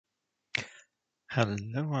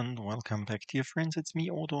Hello and welcome back, dear friends. It's me,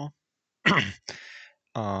 Odo.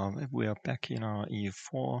 We are back in our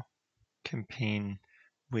EU4 campaign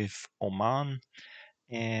with Oman,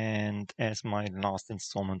 and as my last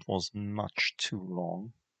installment was much too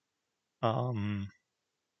long,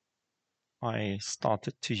 I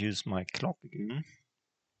started to use my clock again.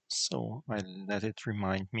 So I let it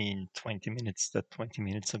remind me in 20 minutes that 20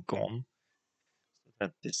 minutes are gone, so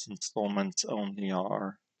that this installments only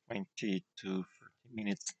are 20 to 30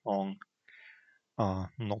 minutes long,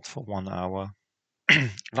 not for 1 hour.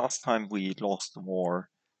 Last time we lost the war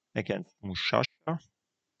against Mushasha.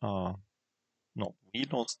 Not we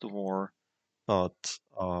lost the war, but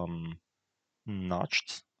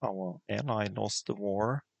Najd, our ally, lost the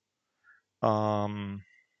war. Lost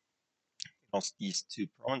these two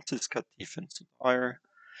provinces, Qatif and Sudair,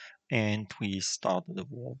 and we started a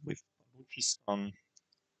war with Balochistan,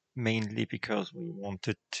 mainly because we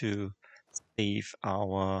wanted to save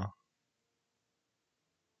our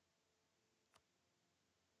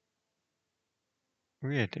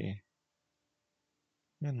really.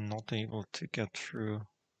 We're not able to get through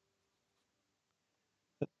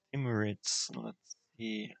the Timurids. Let's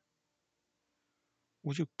see.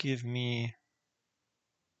 Would you give me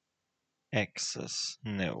access?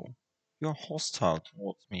 No. You're hostile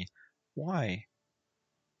towards me. Why?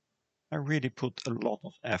 I really put a lot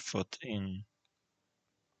of effort in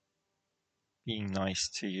being nice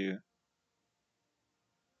to you.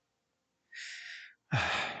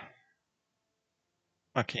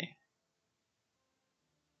 Okay.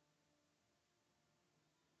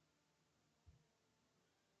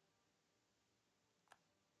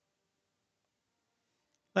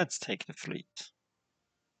 Let's take the fleet.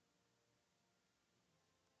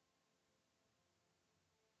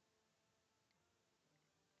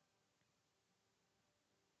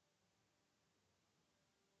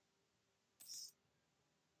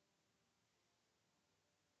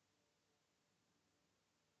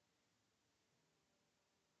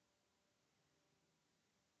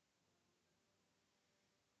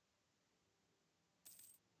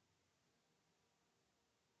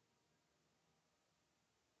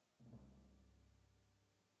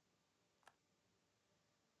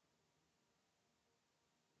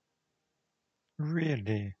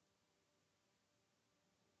 Really?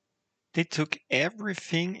 They took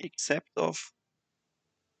everything except of...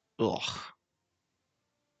 Ugh.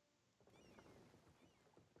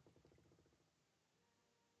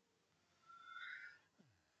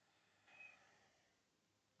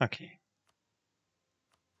 Okay.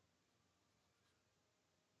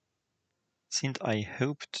 Since I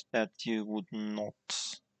hoped that you would not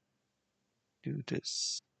do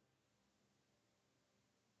this.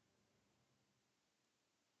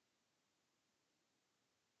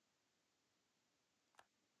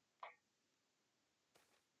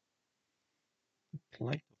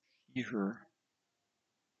 Plight of Shearer.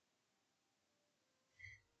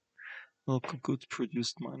 Local goods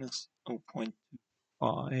produced minus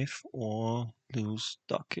 0.5 or lose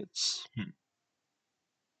ducats.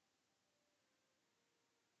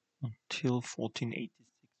 Until 1486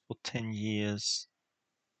 for 10 years.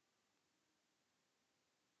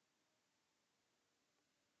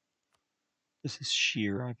 This is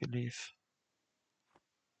sheer, I believe.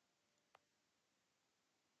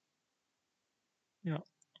 Yeah.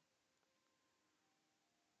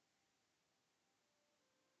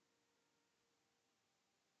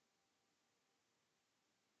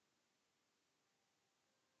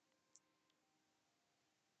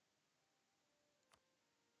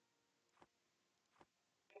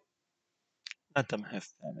 Let them have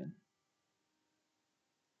famine.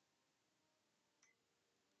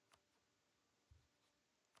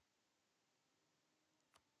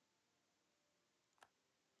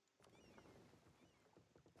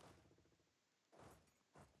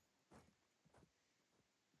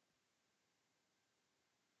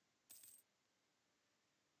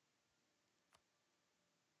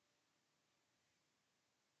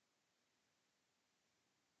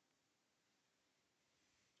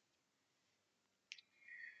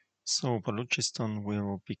 So Balochistan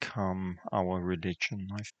will become our religion,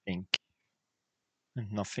 I think, and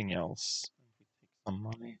nothing else. We take some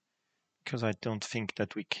money because I don't think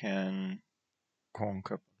that we can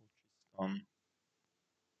conquer Balochistan.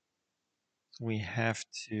 We have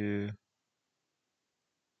to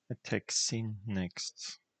attack Sind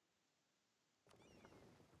next.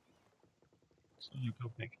 So you go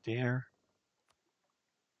back there.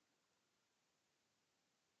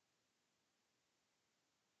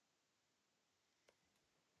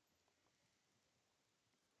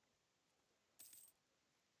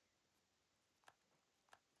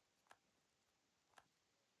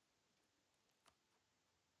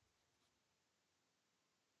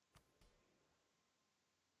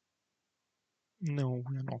 No,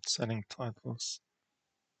 we're not selling titles.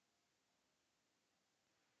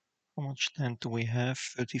 How much land do we have?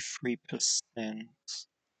 33%.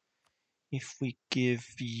 If we give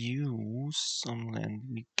you some land,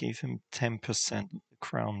 we gave him 10% of the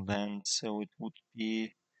crown land, so it would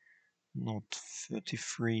be not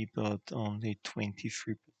 33, but only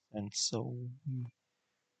 23%. So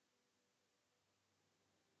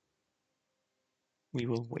we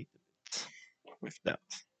will wait a bit with that.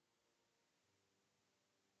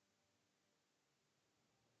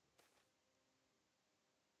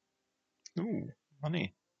 Ooh,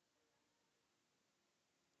 money.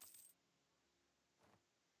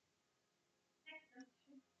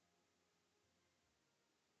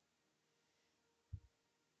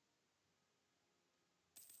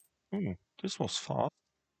 Ooh, this was fast.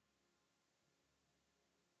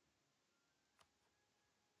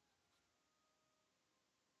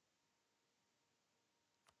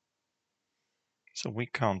 So we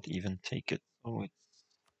can't even take it. So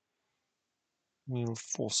we'll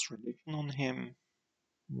force religion on him.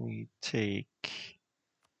 We take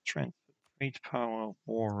transfer trade power,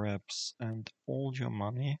 war reps, and all your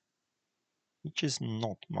money, which is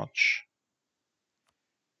not much.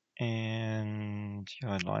 And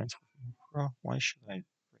your alliance with Emperor. Why should I break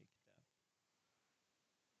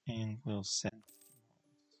that? And we'll send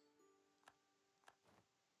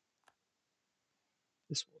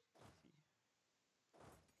this was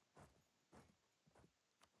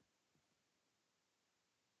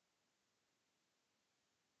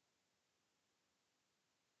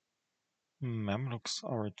Mamluks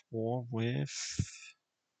are at war with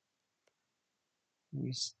who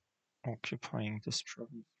is occupying this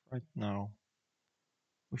province right now?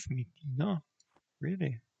 With Medina?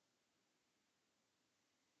 Really?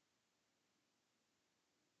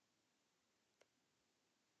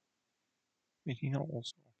 Medina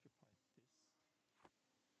also occupied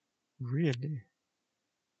this. Really?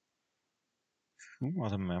 Who are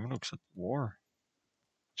the Mamluks at war?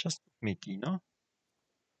 Just with Medina?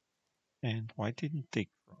 And why didn't they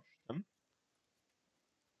crush them?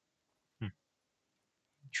 Hmm,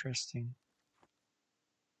 interesting.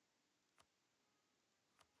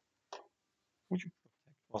 Would you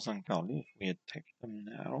protect Vasangali if we attack them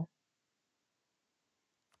now?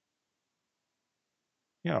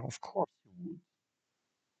 Yeah, of course you would.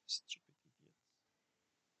 Stupid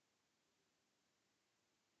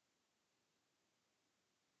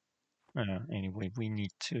idiot. Anyway, we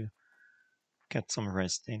need to get some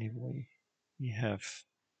rest anyway. We have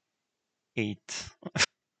 8.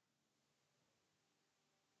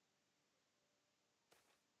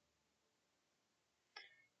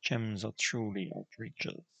 Gems are truly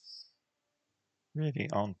outrageous. Really,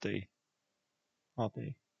 aren't they? Are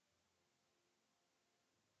they?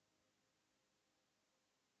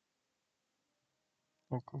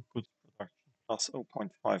 Local goods production plus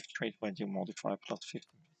 0.5 trade value modifier plus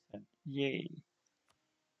 15%. Yay!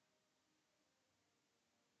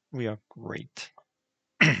 We are great.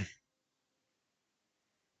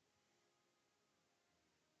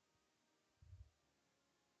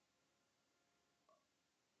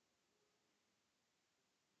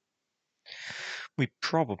 We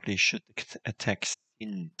probably should attack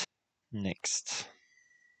Sindh next.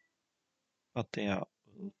 But they are allied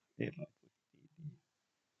with Delhi,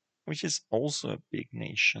 which is also a big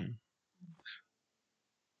nation.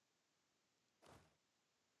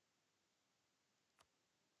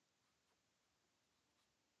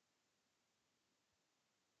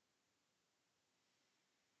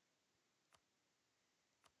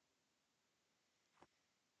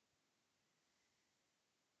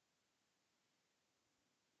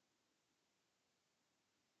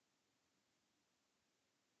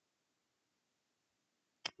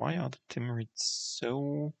 Why are the Timurids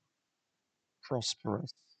so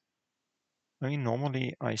prosperous? I mean,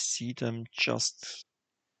 normally I see them just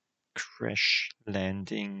crash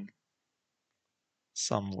landing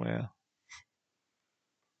somewhere.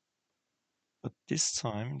 But this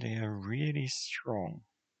time they are really strong.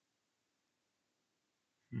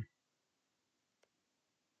 Hmm.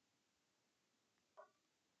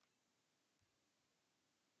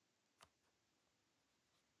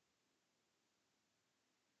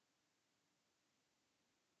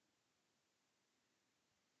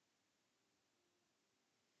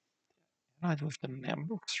 Allied with the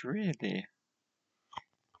Mamluks, really?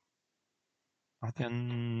 Are there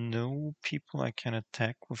no people I can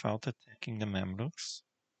attack without attacking the Mamluks?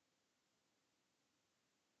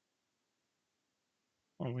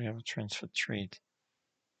 Oh, we have a transfer trade.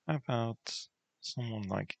 How about someone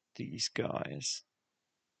like these guys?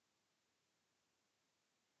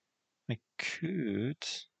 I could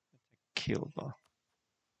attack Kilda.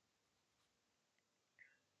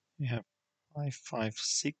 We have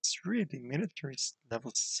 556. Really, military is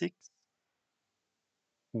level 6.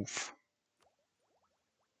 Oof.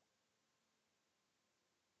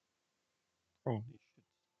 Probably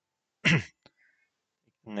should take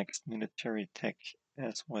the next military tech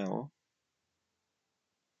as well.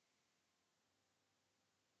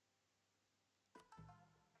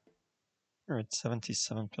 We're at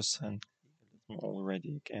 77%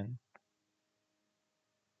 already again.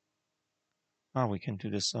 We can do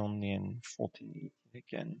this only in 1480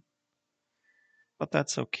 again. But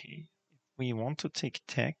that's okay. If we want to take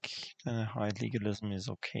tech, then a high legalism is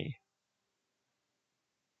okay.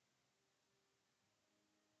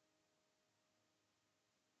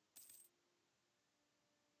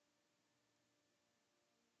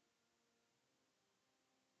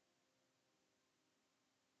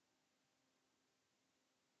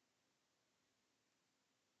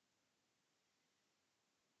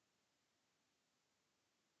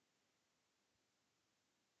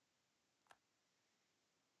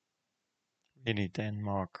 Really,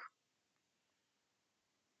 Denmark.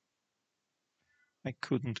 I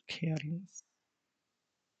couldn't care less.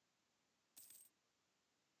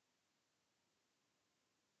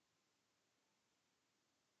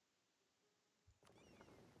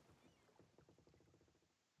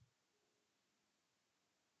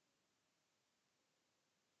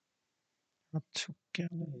 Not two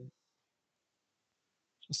galleys.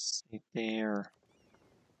 Just stay there.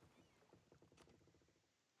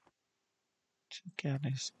 Two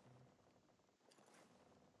galleys.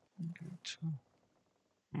 Go to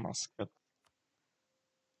Muscat.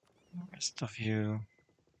 The rest of you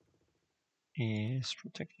is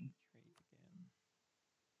protecting trade again.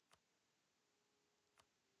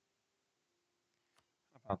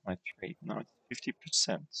 How about my trade? Now it's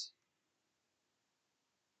 50%.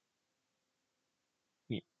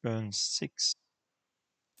 We earn 6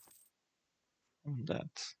 on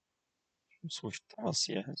that. Swift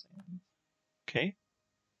Tarsia has ended. Okay.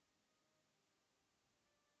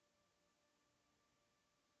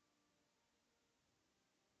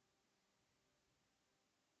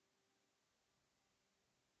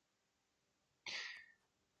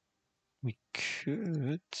 We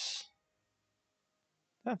could.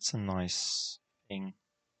 That's a nice thing.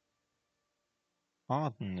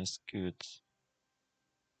 Aden is good.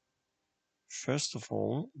 First of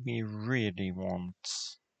all, we really want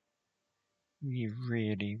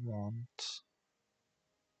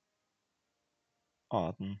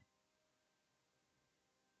Aden.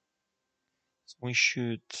 So we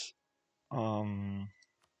should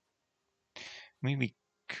maybe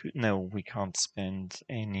no, we can't spend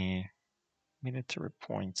any military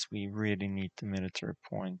points. We really need the military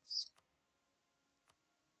points.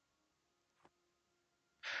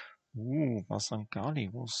 Ooh, Vasangali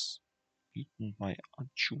was beaten by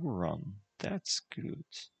Ajuran. That's good.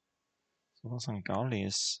 So Vasangali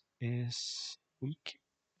is weak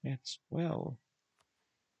as well.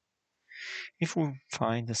 If we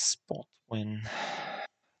find a spot when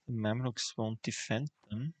the Mamluks won't defend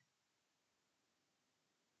them,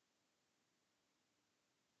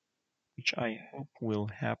 which I hope will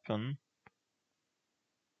happen,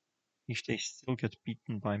 if they still get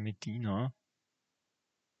beaten by Medina.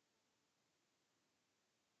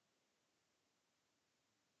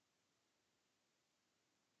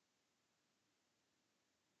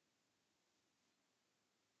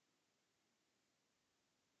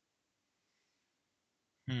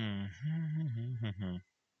 Hmm.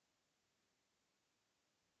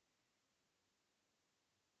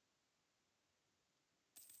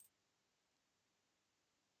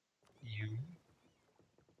 You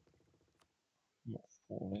more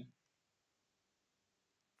falling.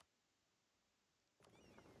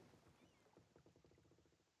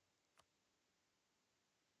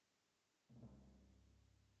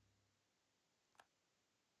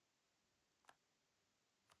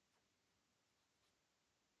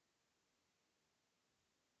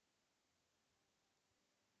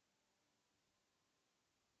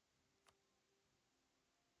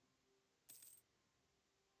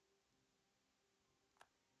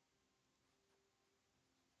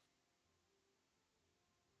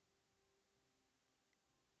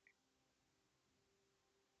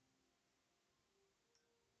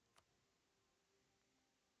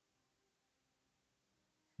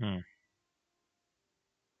 Hmm.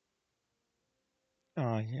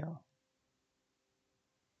 Yeah.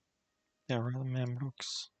 There are the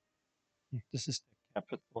Mamluks. This is the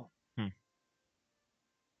capital. Hmm.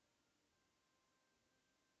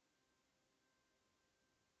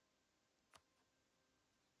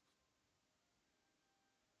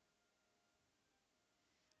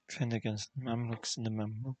 Defend against Mamluks in the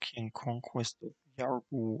Mamlukian conquest of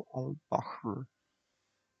Yarbu al-Bahr.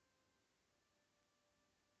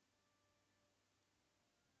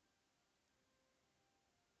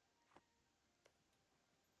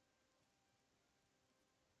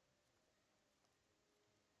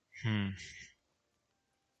 Hmm.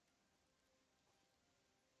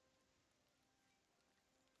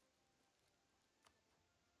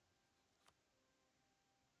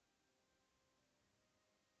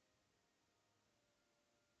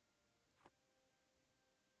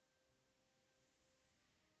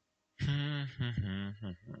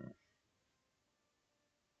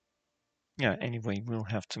 Yeah, anyway, we'll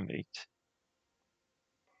have to wait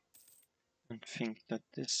and think that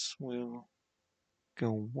this will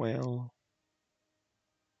go well.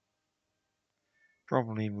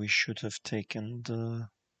 Probably we should have taken the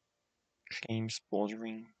claims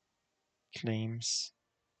bordering claims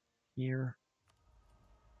here.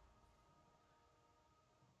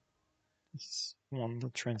 This one, the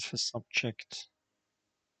transfer subject.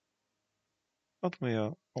 But we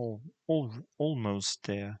are almost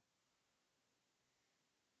there.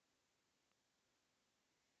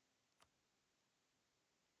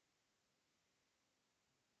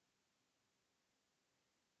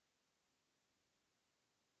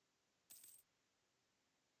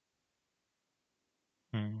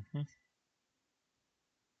 Mm-hmm.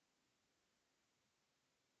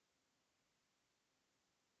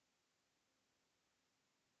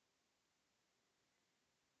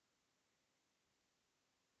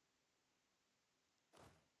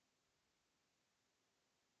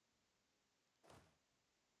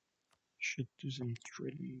 Should do some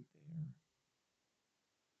drilling there.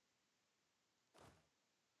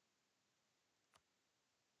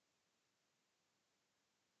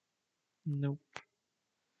 Nope.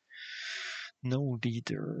 No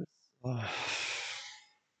leaders.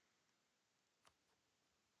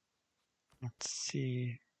 Let's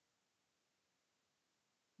see.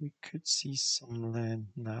 We could see some land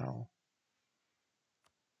now.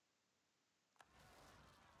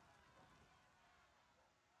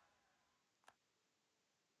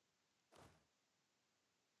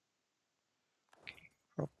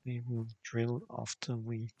 Probably will drill after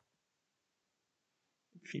we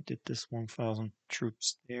defeated this 1,000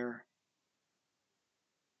 troops there.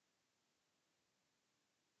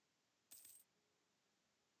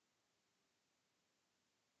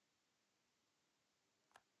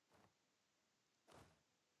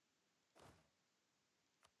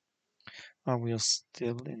 We are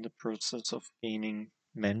still in the process of gaining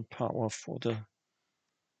manpower for the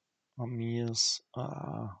armies.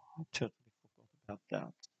 I totally forgot about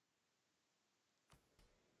that.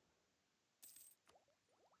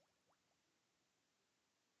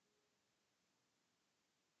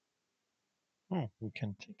 Oh, we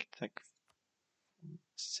can take attack from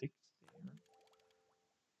 6 there.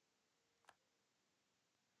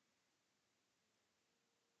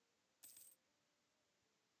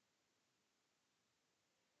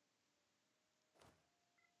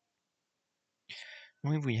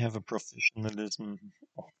 When we have a professionalism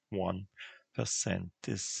of 1%,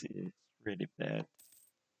 this is really bad.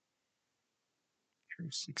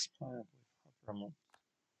 Truce expired with Hadrumat.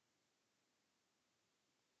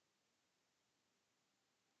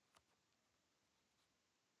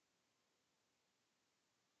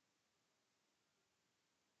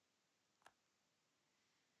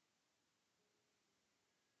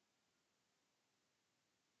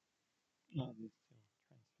 No, they still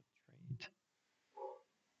transfer trade.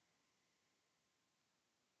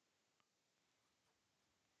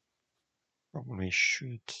 Probably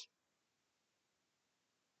should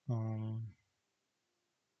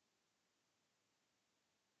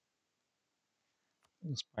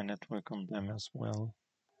spy network on them as well.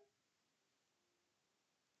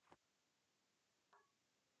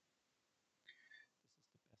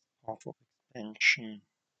 This is the best path of expansion.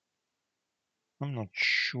 I'm not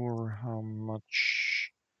sure how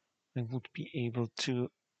much I would be able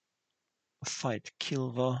to fight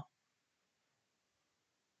Kilva.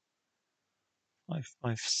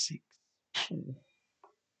 556.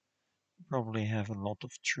 Probably have a lot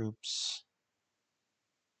of troops.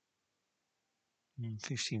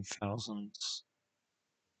 15,000.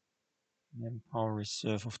 Manpower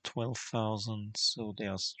reserve of 12,000, so they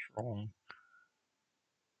are strong.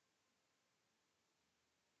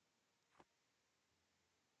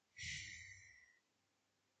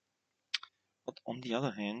 But on the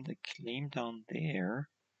other hand, a claim down there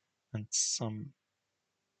and some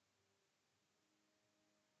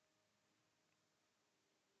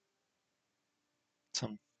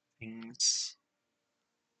things.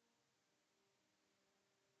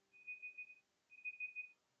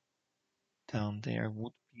 down there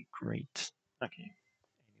would be great. Okay.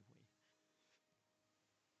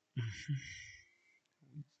 Anyway.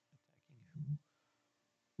 Who is attacking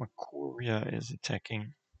who? Korea is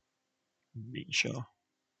attacking Asia.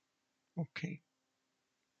 Okay.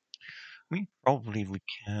 Probably we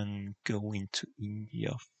can go into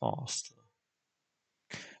India faster.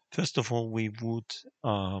 First of all, we would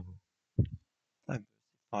diversify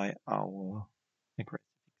our aggressive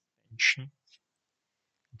expansion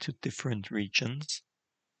into different regions.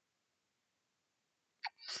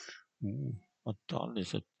 Ooh, Adal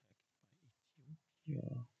is attacked by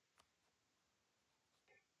Ethiopia.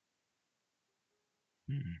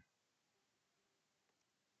 Hmm.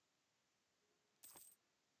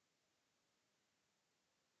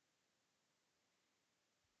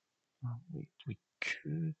 Wait, we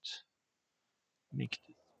could make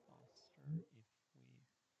this faster if we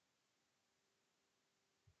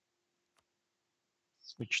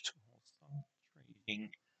switch to hostile trading.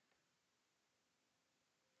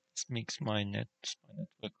 This makes my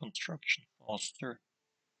network construction faster.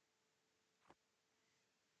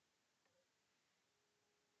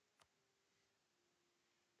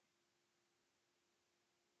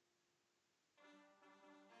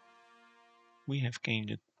 We have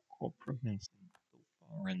gained a core province so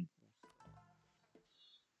far and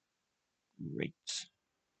great.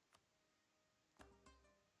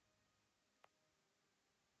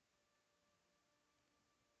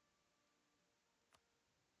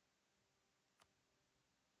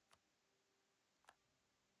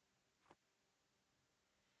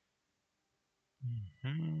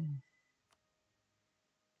 Mm-hmm.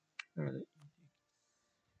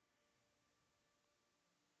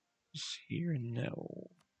 Is here no.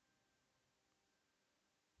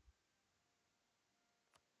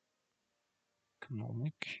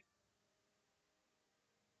 Economic.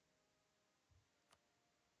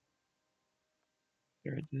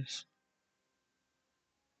 There it is.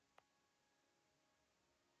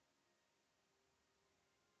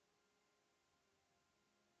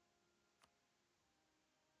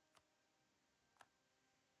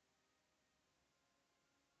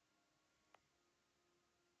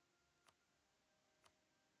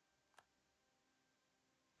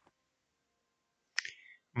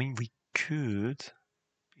 We could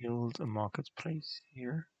build a marketplace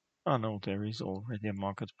here. Oh no, there is already a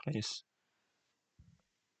marketplace.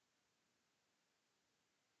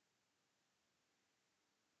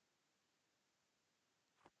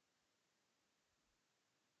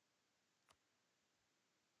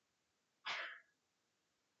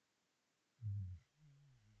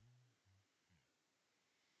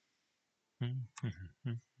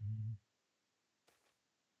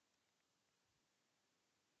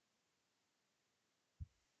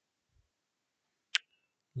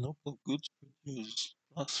 Local goods produced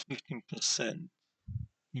plus 15%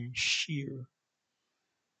 in shear.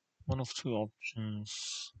 One of two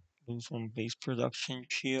options. Lose on base production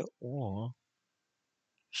shear or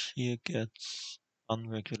shear gets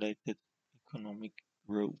unregulated economic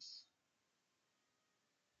growth.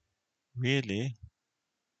 Really?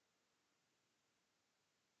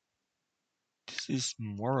 This is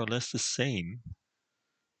more or less the same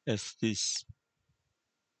as this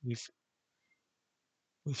with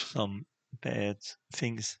some bad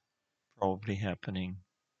things probably happening.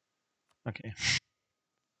 Okay.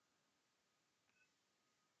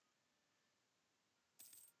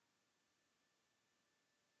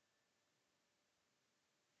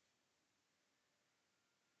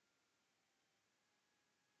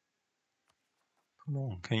 Come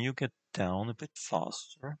on, can you get down a bit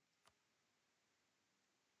faster?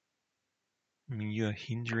 You're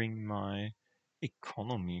hindering my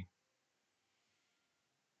economy.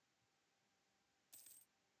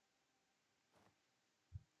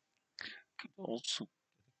 Could also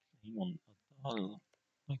get a claim on Adal,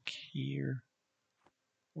 like here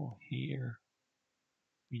or here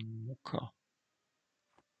in Mocha.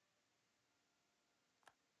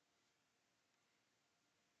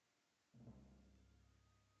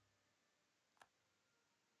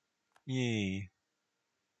 Yay.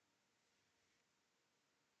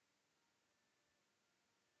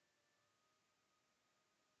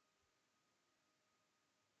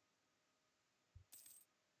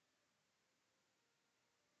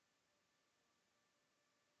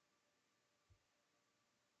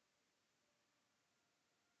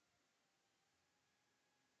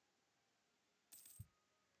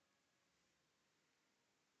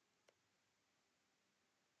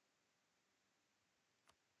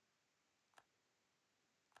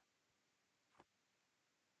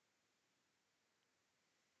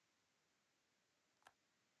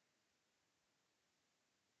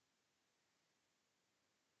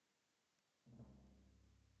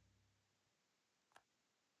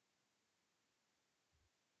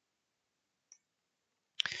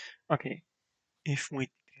 Okay, if we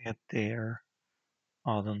get there,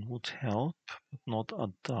 Aden would help, but not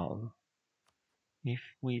Adal. If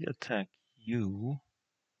we attack you,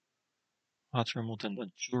 Hadrumat and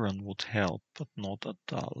Ajuran would help, but not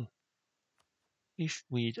Adal. If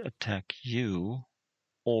we attack you,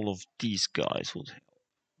 all of these guys would help.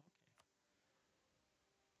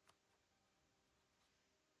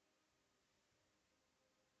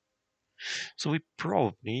 So we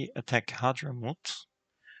probably attack Hadramut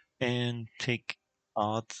and take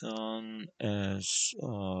Aden as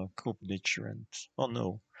co-belligerent. Oh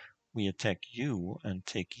no, we attack you and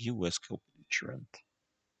take you as co-belligerent.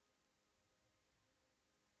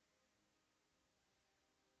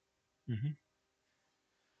 Mhm.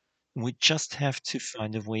 We just have to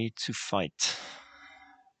find a way to fight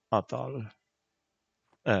Adal,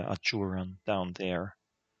 Ajuran down there.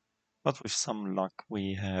 But with some luck,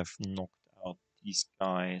 we have knocked out these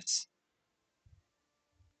guys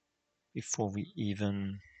before we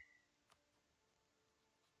even.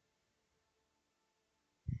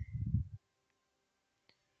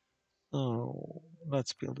 So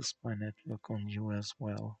let's build a spy network on you as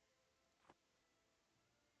well.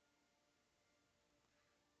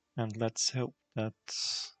 And let's hope that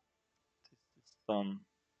this is done.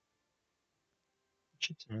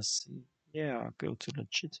 Legitimacy. Yeah, go to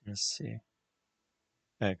legitimacy.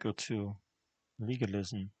 Go to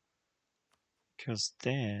legalism. Because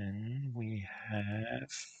then we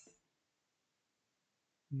have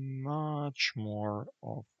much more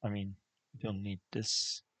of. I mean, we don't need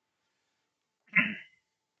this.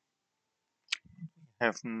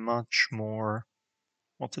 Have much more.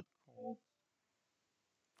 What's it called?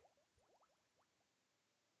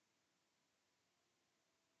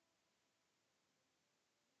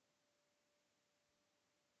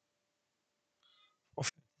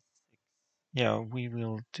 Of Yeah, we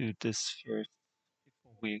will do this first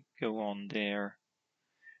before we go on there.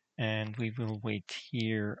 And we will wait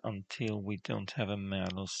here until we don't have a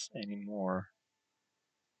malus anymore.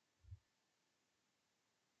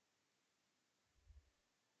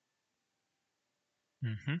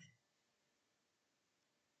 Mm-hmm.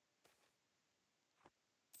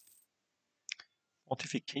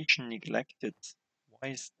 Fortification neglected. Why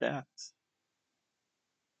is that?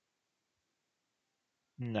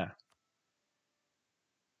 Nah,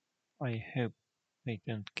 I hope they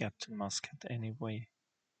don't get to Muscat anyway.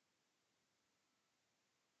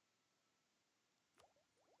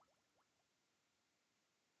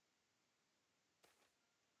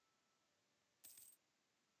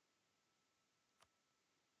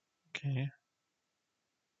 Okay.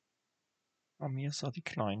 Armies are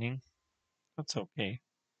declining. That's okay.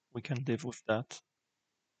 We can live with that.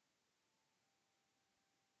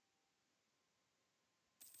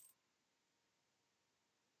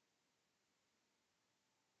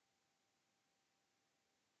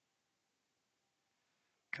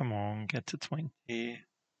 Come on, get to 20.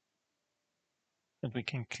 And we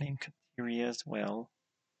can claim Kateria as well.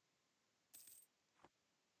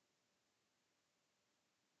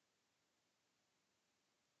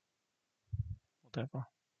 Whatever.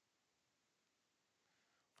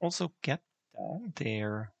 Also, get down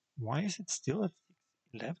there. Why is it still at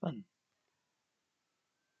 611?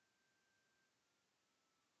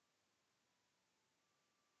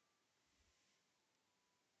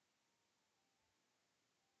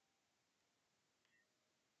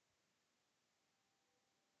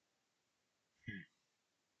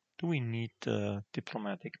 Do we need the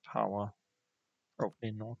diplomatic power?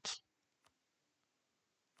 Probably not.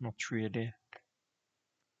 Not really.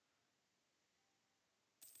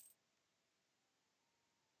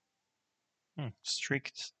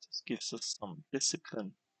 Strict. This gives us some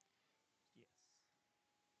discipline. Yes.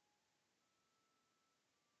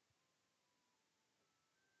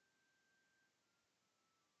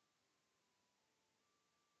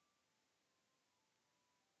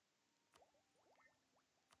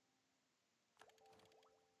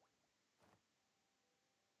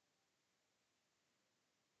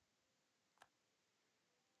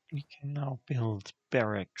 We can now build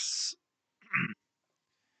barracks.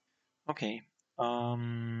 Okay.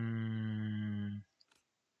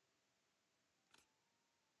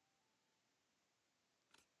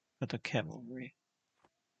 Better cavalry.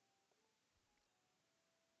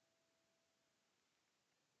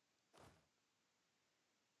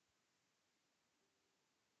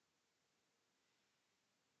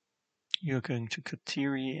 You're going to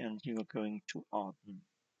Kateri and you're going to Aden.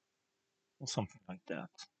 Or something like that.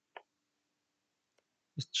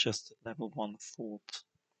 It's just a level 1 fort.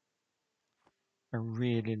 I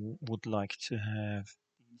really would like to have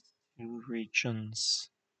these two regions.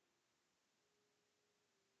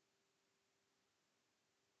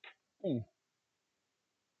 Oh,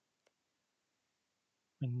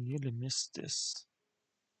 I nearly missed this.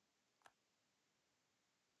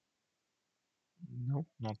 Nope,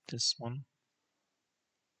 not this one.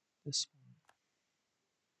 This one.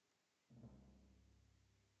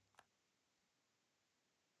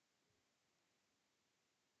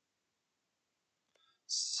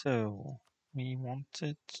 So, we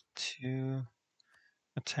wanted to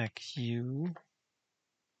attack you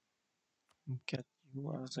and get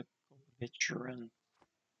you as a belligerent.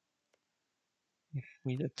 If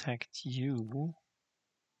we attacked you,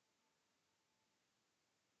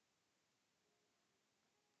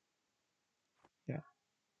 yeah.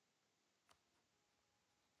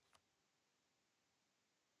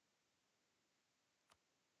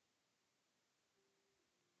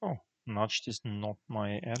 Oh, Notch is not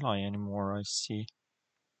my ally anymore, I see.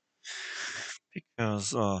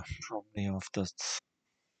 Because probably of that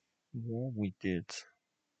war we did.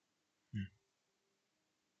 Hmm.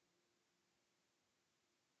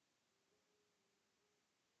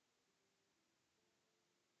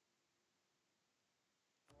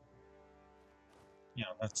 Yeah,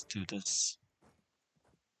 let's do this.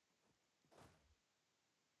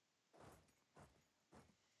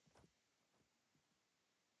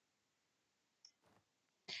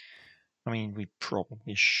 I mean, we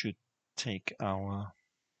probably should take our...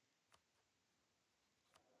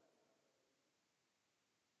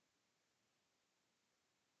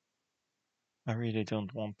 I really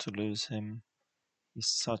don't want to lose him. He's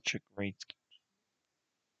such a great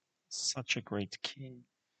king.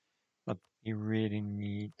 But we really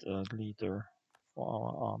need a leader for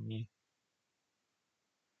our army.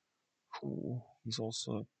 Who is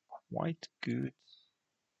also quite good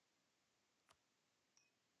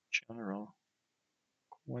general.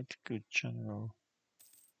 Quite good general.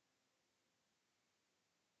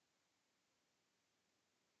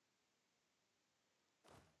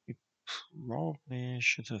 We probably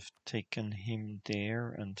should have taken him there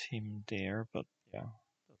and him there, but yeah,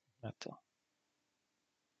 doesn't matter.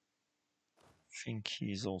 I think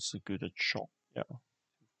he's also good at shot. Yeah,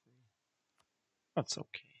 that's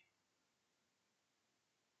okay.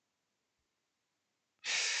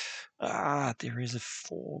 Ah, there is a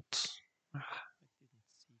fort. Ah, I didn't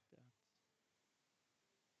see that.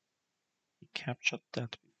 He captured that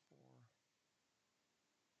before.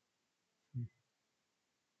 Hmm.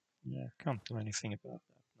 Yeah, can't do anything about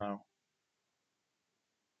that now.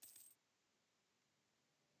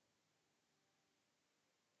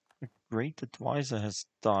 A great advisor has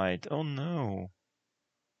died. Oh no.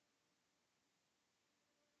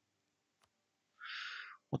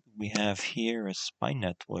 What do we have here? A spy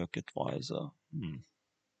network advisor.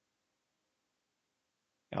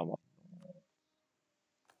 Yeah, well,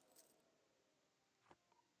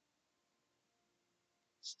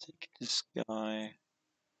 let's take this guy.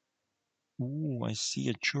 Ooh, I see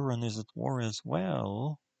a Juran is at war as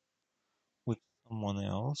well with someone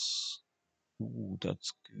else. Ooh,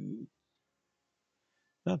 that's good.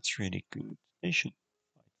 That's really good. They should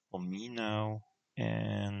fight for me now.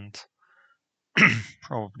 And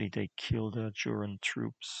probably they kill the Juran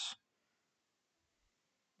troops.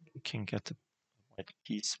 We can get a white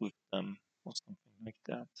peace with them or something like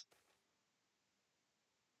that.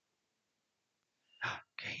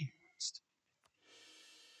 Okay,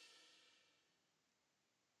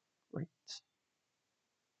 great.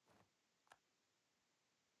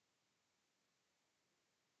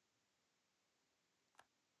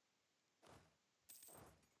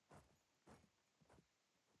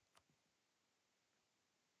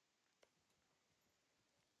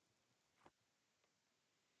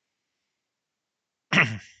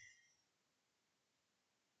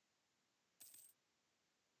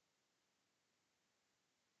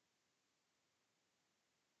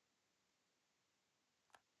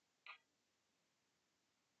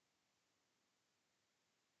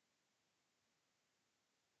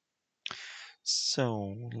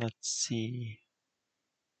 So let's see.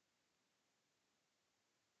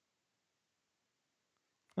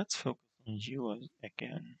 Let's focus on you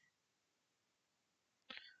again.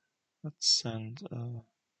 Let's send a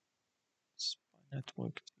spy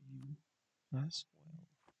network to you as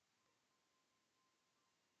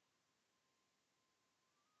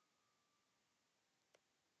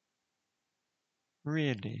well.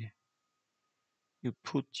 Really? You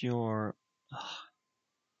put your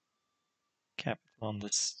capital on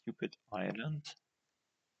this stupid island?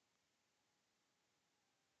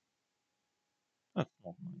 That's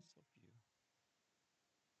not nice of you.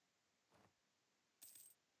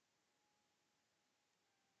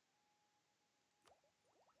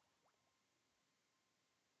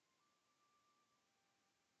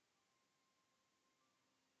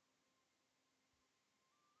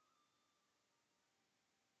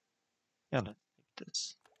 Yeah, let's take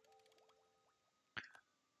this.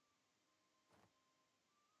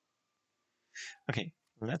 Okay,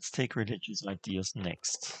 let's take religious ideas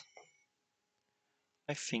next.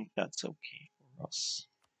 I think that's okay for us.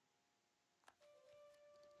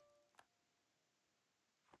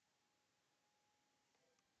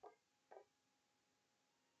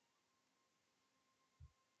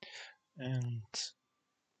 And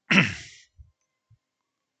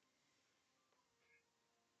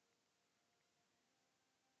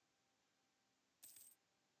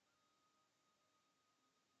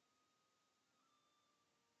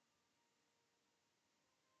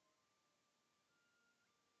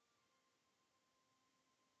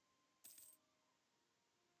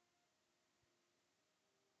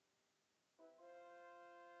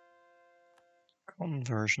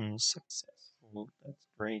conversion successful, that's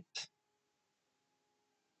great.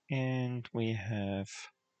 And we have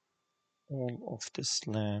all of this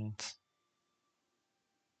land.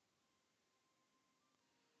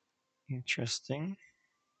 Interesting.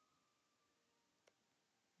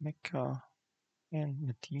 Mecca and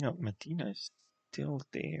Medina. Medina is still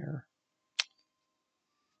there.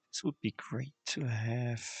 This would be great to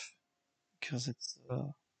have because it's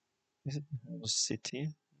is it a whole city?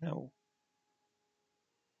 No,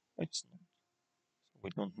 it's not. So we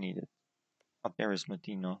don't need it. But there is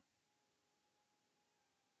Medina.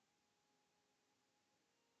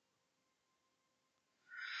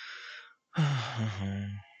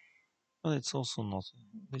 But it's also not a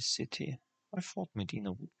holy city. I thought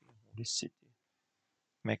Medina would be a holy city.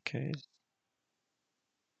 Mecca is.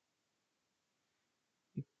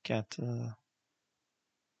 You get a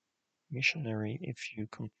missionary if you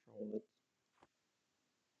control it.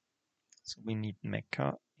 So we need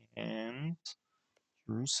Mecca and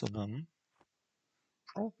Jerusalem.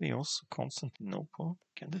 Probably also Constantinople.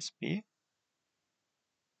 Can this be?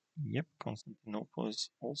 Yep, Constantinople is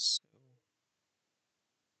also.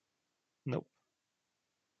 Nope,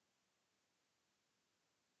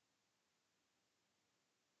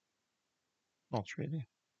 not really.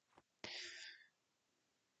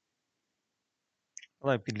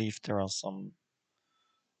 Well, I believe there are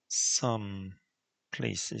some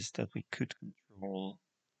places that we could control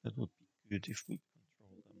that would be good if we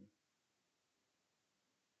control them.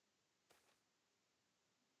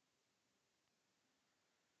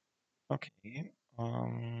 Okay,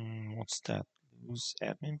 what's that? Lose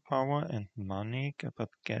admin power and money, but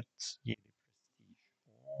get yearly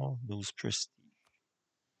prestige or lose prestige.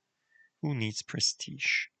 Who needs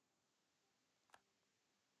prestige?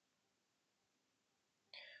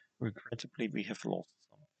 Regrettably, we have lost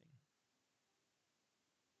something.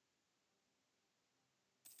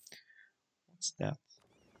 What's that?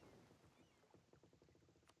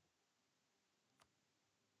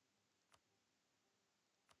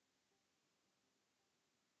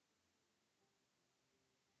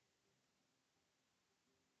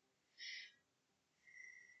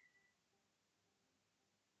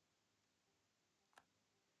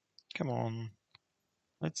 Come on,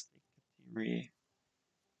 let's take the theory.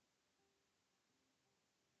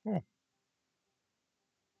 Oh,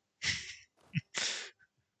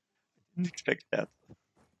 didn't expect that.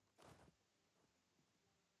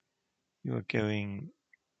 You are going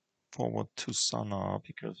forward to Sana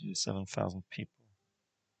because you're 7,000 people.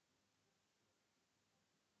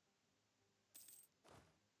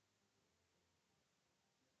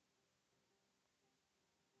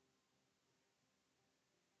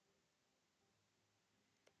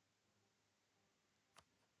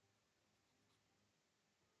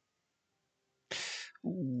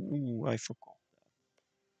 Ooh, I forgot that.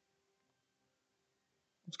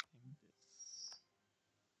 Let's claim this.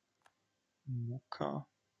 Mocha.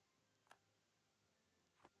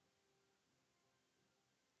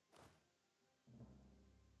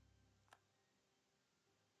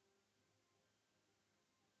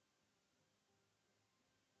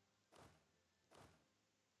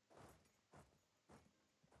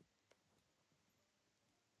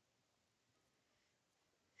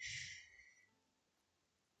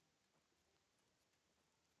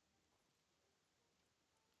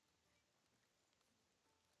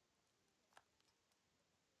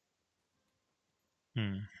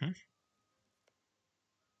 Mm-hmm.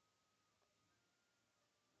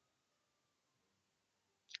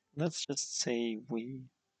 Let's just say we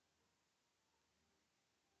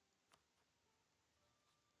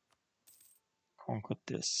conquered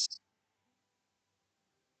this.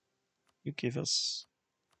 You give us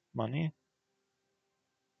money?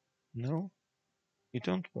 No? You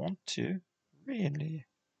don't want to? Really?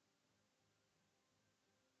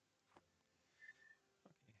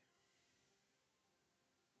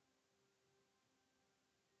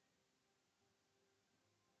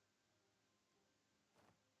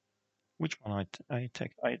 Which one I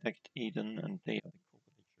attacked? I attacked Aden and they are the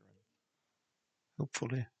co-belligerent.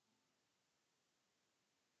 Hopefully.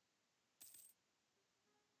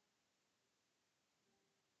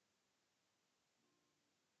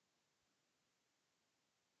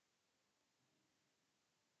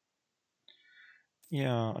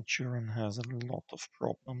 Yeah, Ajuran has a lot of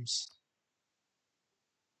problems.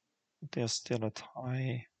 They're still at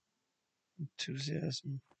high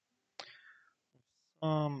enthusiasm.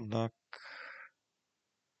 Some luck,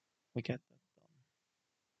 we get that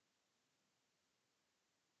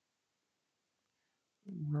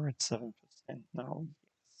done. We're at 7% now.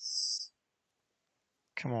 Yes.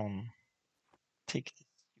 Come on, take this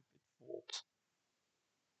stupid vault.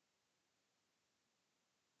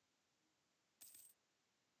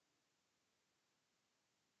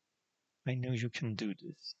 I know you can do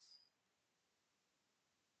this.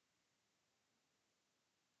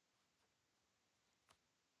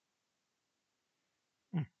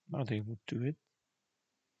 Now they would do it.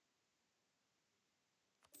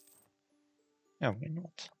 Yeah, why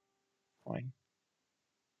not? Fine.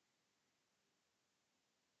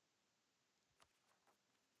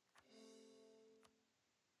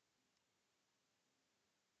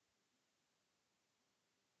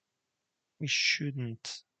 We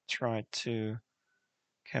shouldn't try to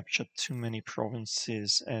capture too many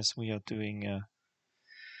provinces as we are doing a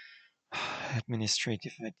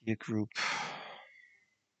administrative idea group.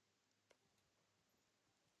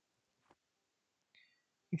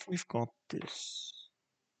 If we've got this,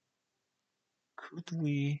 could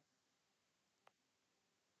we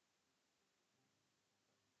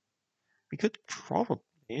could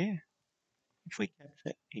probably, if we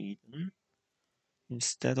capture Aden,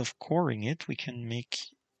 instead of coring it, we can make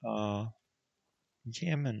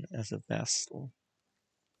Yemen as a vassal.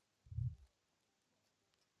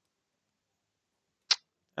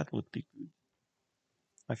 That would be good.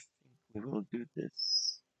 I think we will do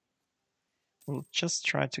this. We'll just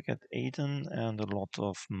try to get Aden and a lot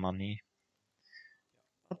of money.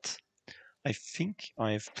 But I think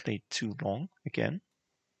I've played too long again.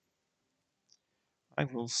 I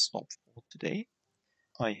will stop for today.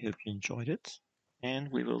 I hope you enjoyed it.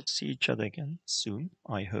 And we will see each other again soon,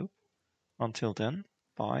 I hope. Until then,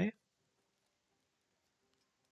 bye.